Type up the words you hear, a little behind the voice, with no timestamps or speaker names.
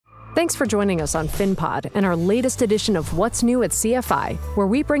Thanks for joining us on FinPod and our latest edition of What's New at CFI, where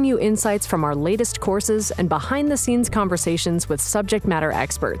we bring you insights from our latest courses and behind-the-scenes conversations with subject matter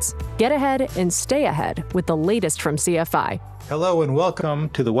experts. Get ahead and stay ahead with the latest from CFI. Hello and welcome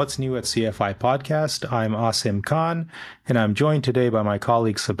to the What's New at CFI podcast. I'm Asim Khan, and I'm joined today by my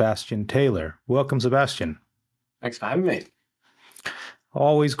colleague Sebastian Taylor. Welcome, Sebastian. Thanks for having me.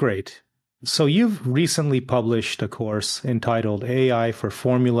 Always great. So you've recently published a course entitled AI for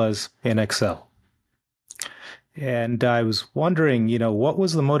Formulas in Excel. And I was wondering, what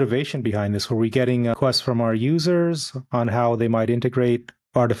was the motivation behind this? Were we getting requests from our users on how they might integrate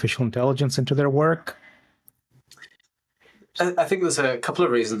artificial intelligence into their work? I think there's a couple of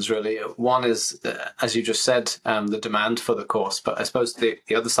reasons, really. One is, as you just said, the demand for the course. But I suppose the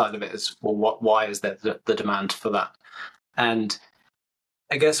other side of it is, well, why is there the demand for that? And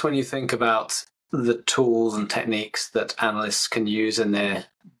I guess when you think about the tools and techniques that analysts can use in their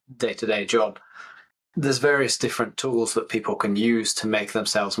day-to-day job, there's various different tools that people can use to make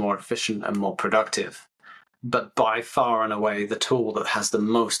themselves more efficient and more productive. But by far and away, the tool that has the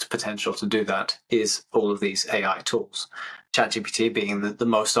most potential to do that is all of these AI tools. ChatGPT being the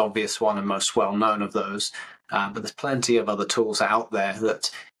most obvious one and most well-known of those. But there's plenty of other tools out there that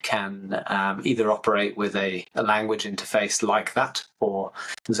can either operate with a language interface like that, or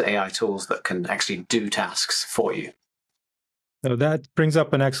there's AI tools that can actually do tasks for you. So that brings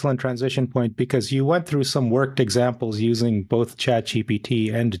up an excellent transition point, because you went through some worked examples using both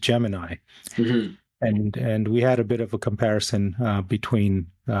ChatGPT and Gemini. Mm-hmm. And we had a bit of a comparison between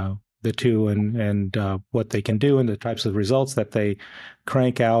the two and what they can do and the types of results that they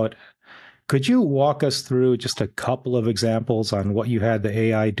crank out. Could you walk us through just a couple of examples on what you had the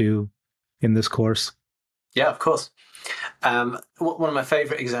AI do in this course? Yeah, of course. One of my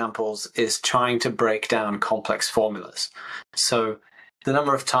favorite examples is trying to break down complex formulas. So the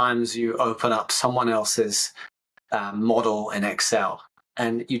number of times you open up someone else's model in Excel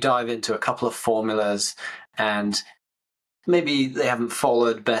and you dive into a couple of formulas, and maybe they haven't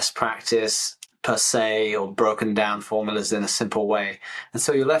followed best practice per se or broken down formulas in a simple way. And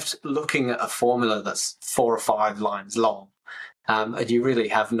so you're left looking at a formula that's 4 or 5 lines long, and you really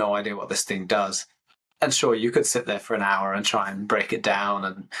have no idea what this thing does. And sure, you could sit there for an hour and try and break it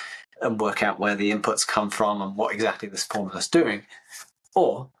down and work out where the inputs come from and what exactly this formula is doing.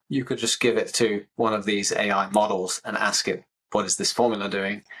 Or you could just give it to one of these AI models and ask it, what is this formula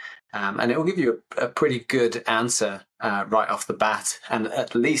doing? And it will give you a pretty good answer right off the bat. And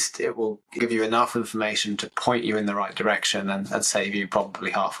at least it will give you enough information to point you in the right direction and save you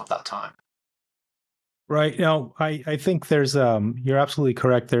probably half of that time. Right. Now, I think there's, you're absolutely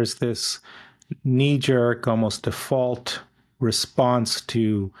correct. There's this knee-jerk, almost default response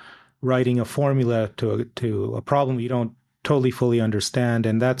to writing a formula to a problem you don't totally fully understand.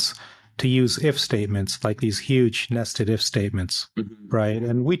 And that's to use if statements, like these huge nested if statements, mm-hmm. right?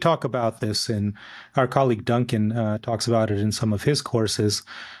 And we talk about this, and our colleague Duncan talks about it in some of his courses,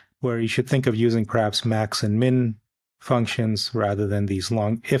 where you should think of using perhaps max and min functions rather than these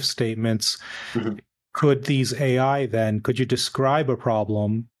long if statements. Mm-hmm. Could you describe a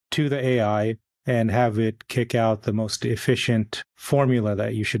problem to the AI and have it kick out the most efficient formula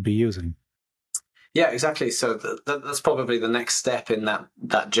that you should be using? Yeah, exactly. So that's probably the next step in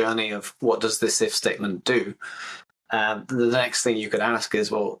that journey of what does this if statement do? The next thing you could ask is,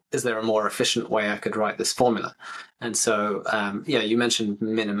 well, is there a more efficient way I could write this formula? And so, you mentioned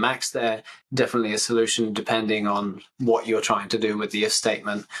min and max there. Definitely a solution depending on what you're trying to do with the if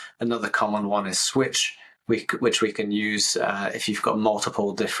statement. Another common one is switch, which we can use if you've got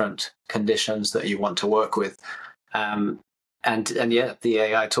multiple different conditions that you want to work with. And the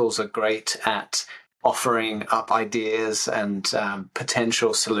AI tools are great at offering up ideas and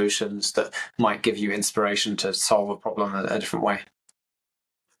potential solutions that might give you inspiration to solve a problem a different way.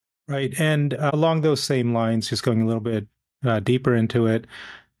 Right. And along those same lines, just going a little bit deeper into it,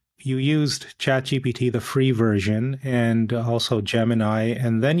 you used ChatGPT, the free version, and also Gemini,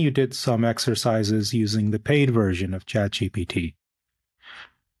 and then you did some exercises using the paid version of ChatGPT.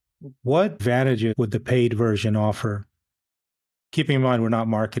 What advantages would the paid version offer? Keeping in mind we're not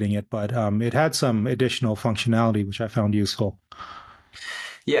marketing it, but it had some additional functionality, which I found useful.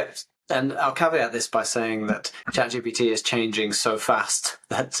 Yes, and I'll caveat this by saying that ChatGPT is changing so fast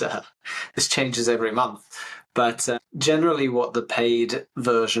that this changes every month. But generally what the paid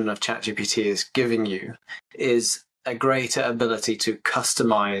version of ChatGPT is giving you is a greater ability to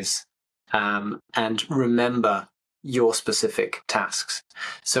customize and remember your specific tasks.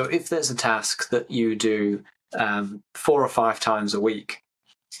 So if there's a task that you do 4 or 5 times a week,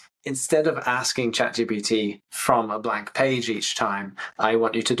 instead of asking ChatGPT from a blank page each time, I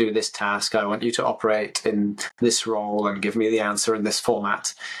want you to do this task, I want you to operate in this role and give me the answer in this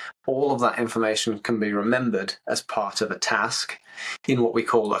format, all of that information can be remembered as part of a task in what we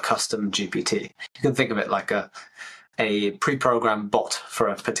call a custom GPT. You can think of it like a pre-programmed bot for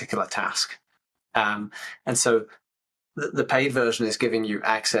a particular task. And so the paid version is giving you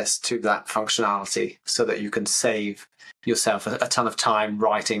access to that functionality so that you can save yourself a ton of time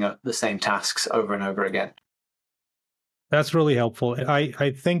writing the same tasks over and over again. That's really helpful.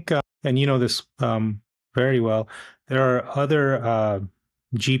 I think, and you know this very well, there are other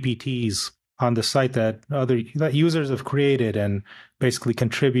GPTs on the site that users have created and basically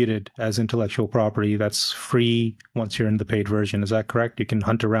contributed as intellectual property that's free once you're in the paid version. Is that correct? You can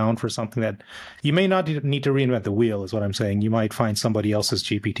hunt around for something that you may not need to reinvent the wheel, is what I'm saying. You might find somebody else's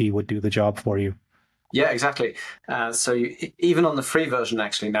GPT would do the job for you. Yeah, exactly. Even on the free version,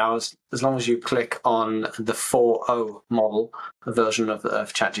 actually, now, as long as you click on the 4.0 model version of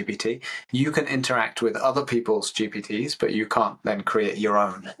ChatGPT, you can interact with other people's GPTs, but you can't then create your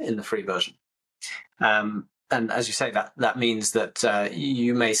own in the free version. And as you say, that means that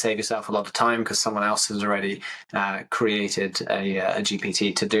you may save yourself a lot of time because someone else has already created a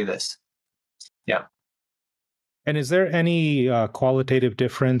GPT to do this. Yeah. And is there any qualitative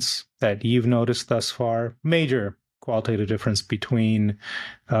difference that you've noticed thus far? Major qualitative difference between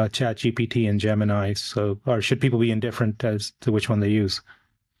ChatGPT and Gemini? So, or should people be indifferent as to which one they use?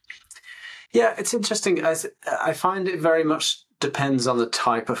 Yeah, it's interesting. I find it very much depends on the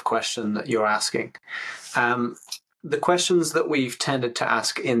type of question that you're asking. The questions that we've tended to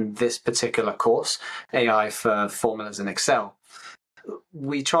ask in this particular course, AI for Formulas in Excel,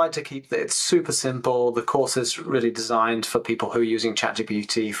 we tried to keep it super simple. The course is really designed for people who are using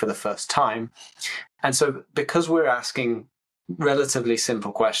ChatGPT for the first time. And so because we're asking relatively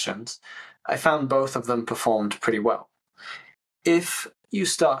simple questions, I found both of them performed pretty well. If you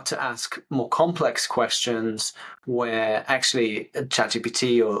start to ask more complex questions where actually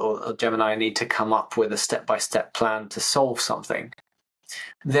ChatGPT or Gemini need to come up with a step-by-step plan to solve something,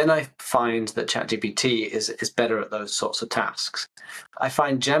 then I find that ChatGPT is better at those sorts of tasks. I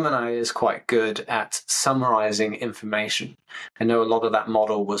find Gemini is quite good at summarizing information. I know a lot of that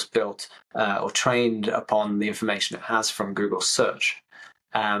model was built or trained upon the information it has from Google search.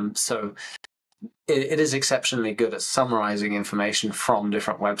 So it is exceptionally good at summarizing information from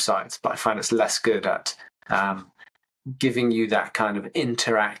different websites, but I find it's less good at giving you that kind of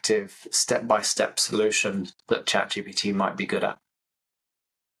interactive step-by-step solution that ChatGPT might be good at.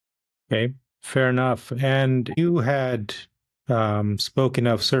 Okay, fair enough. And you had spoken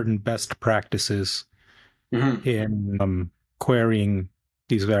of certain best practices in querying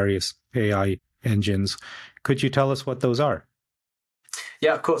these various AI engines. Could you tell us what those are?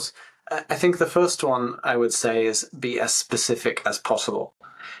 Yeah, of course. I think the first one I would say is be as specific as possible.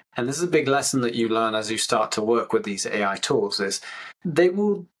 And this is a big lesson that you learn as you start to work with these AI tools is they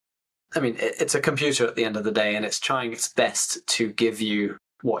will, it's a computer at the end of the day, and it's trying its best to give you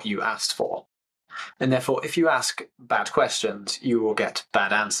what you asked for. And therefore, if you ask bad questions, you will get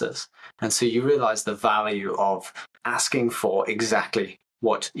bad answers. And so you realize the value of asking for exactly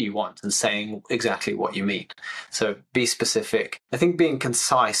what you want and saying exactly what you mean. So be specific. I think being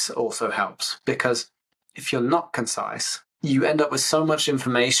concise also helps, because if you're not concise, you end up with so much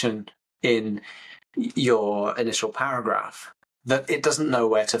information in your initial paragraph that it doesn't know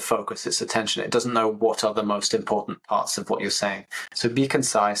where to focus its attention. It doesn't know what are the most important parts of what you're saying. So be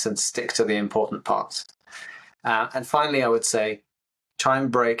concise and stick to the important parts. And finally, I would say, try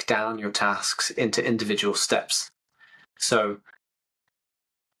and break down your tasks into individual steps. So,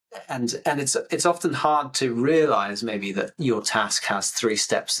 and it's often hard to realize maybe that your task has 3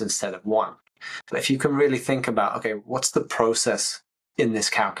 steps instead of 1. But if you can really think about, okay, what's the process in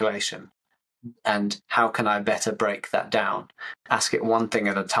this calculation? And how can I better break that down? Ask it one thing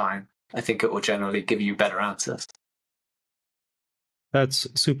at a time. I think it will generally give you better answers. That's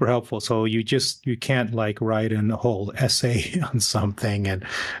super helpful. So you can't like write a whole essay on something. And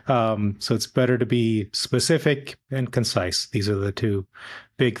so it's better to be specific and concise. These are the 2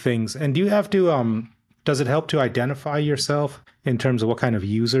 big things. And do you have to, does it help to identify yourself in terms of what kind of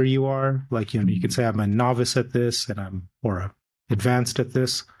user you are? Like, you could say I'm a novice at this and or advanced at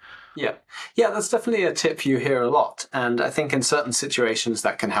this. Yeah, that's definitely a tip you hear a lot. And I think in certain situations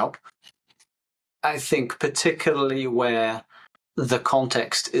that can help. I think particularly where the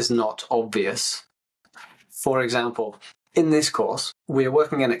context is not obvious. For example, in this course, we are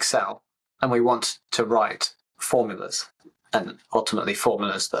working in Excel and we want to write formulas, and ultimately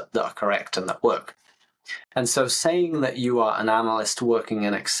formulas that are correct and that work. And so saying that you are an analyst working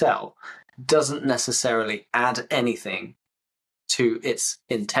in Excel doesn't necessarily add anything to its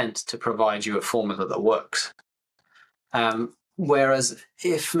intent to provide you a formula that works. Whereas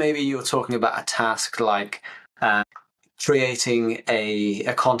if maybe you're talking about a task like creating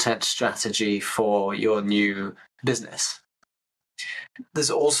a content strategy for your new business,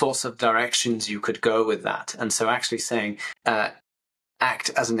 there's all sorts of directions you could go with that. And so actually saying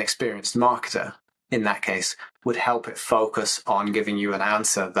act as an experienced marketer in that case would help it focus on giving you an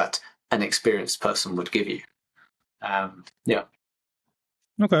answer that an experienced person would give you. Yeah.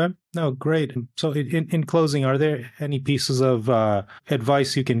 Okay. No, great. So in closing, are there any pieces of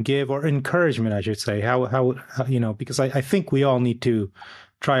advice you can give, or encouragement, I should say, how because I think we all need to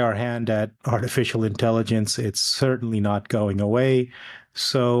try our hand at artificial intelligence. It's certainly not going away.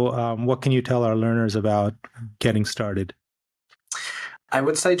 So what can you tell our learners about getting started? I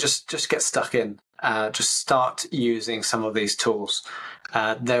would say just get stuck in. Just start using some of these tools.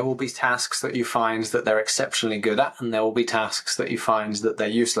 There will be tasks that you find that they're exceptionally good at, and there will be tasks that you find that they're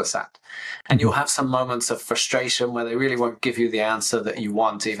useless at. And you'll have some moments of frustration where they really won't give you the answer that you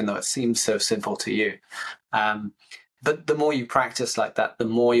want, even though it seems so simple to you. But the more you practice like that, the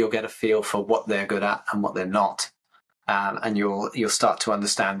more you'll get a feel for what they're good at and what they're not. And you'll start to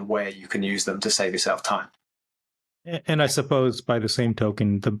understand where you can use them to save yourself time. And I suppose by the same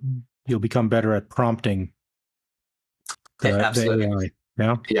token, you'll become better at prompting the AI.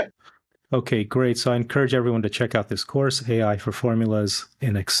 Yeah? Yeah. Okay, great. So I encourage everyone to check out this course, AI for Formulas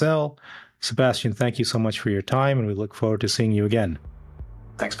in Excel. Sebastian, thank you so much for your time, and we look forward to seeing you again.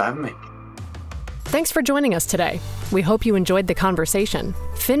 Thanks for having me. Thanks for joining us today. We hope you enjoyed the conversation.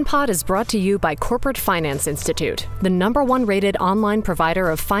 FinPod is brought to you by Corporate Finance Institute, the #1 rated online provider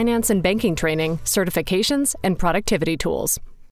of finance and banking training, certifications, and productivity tools.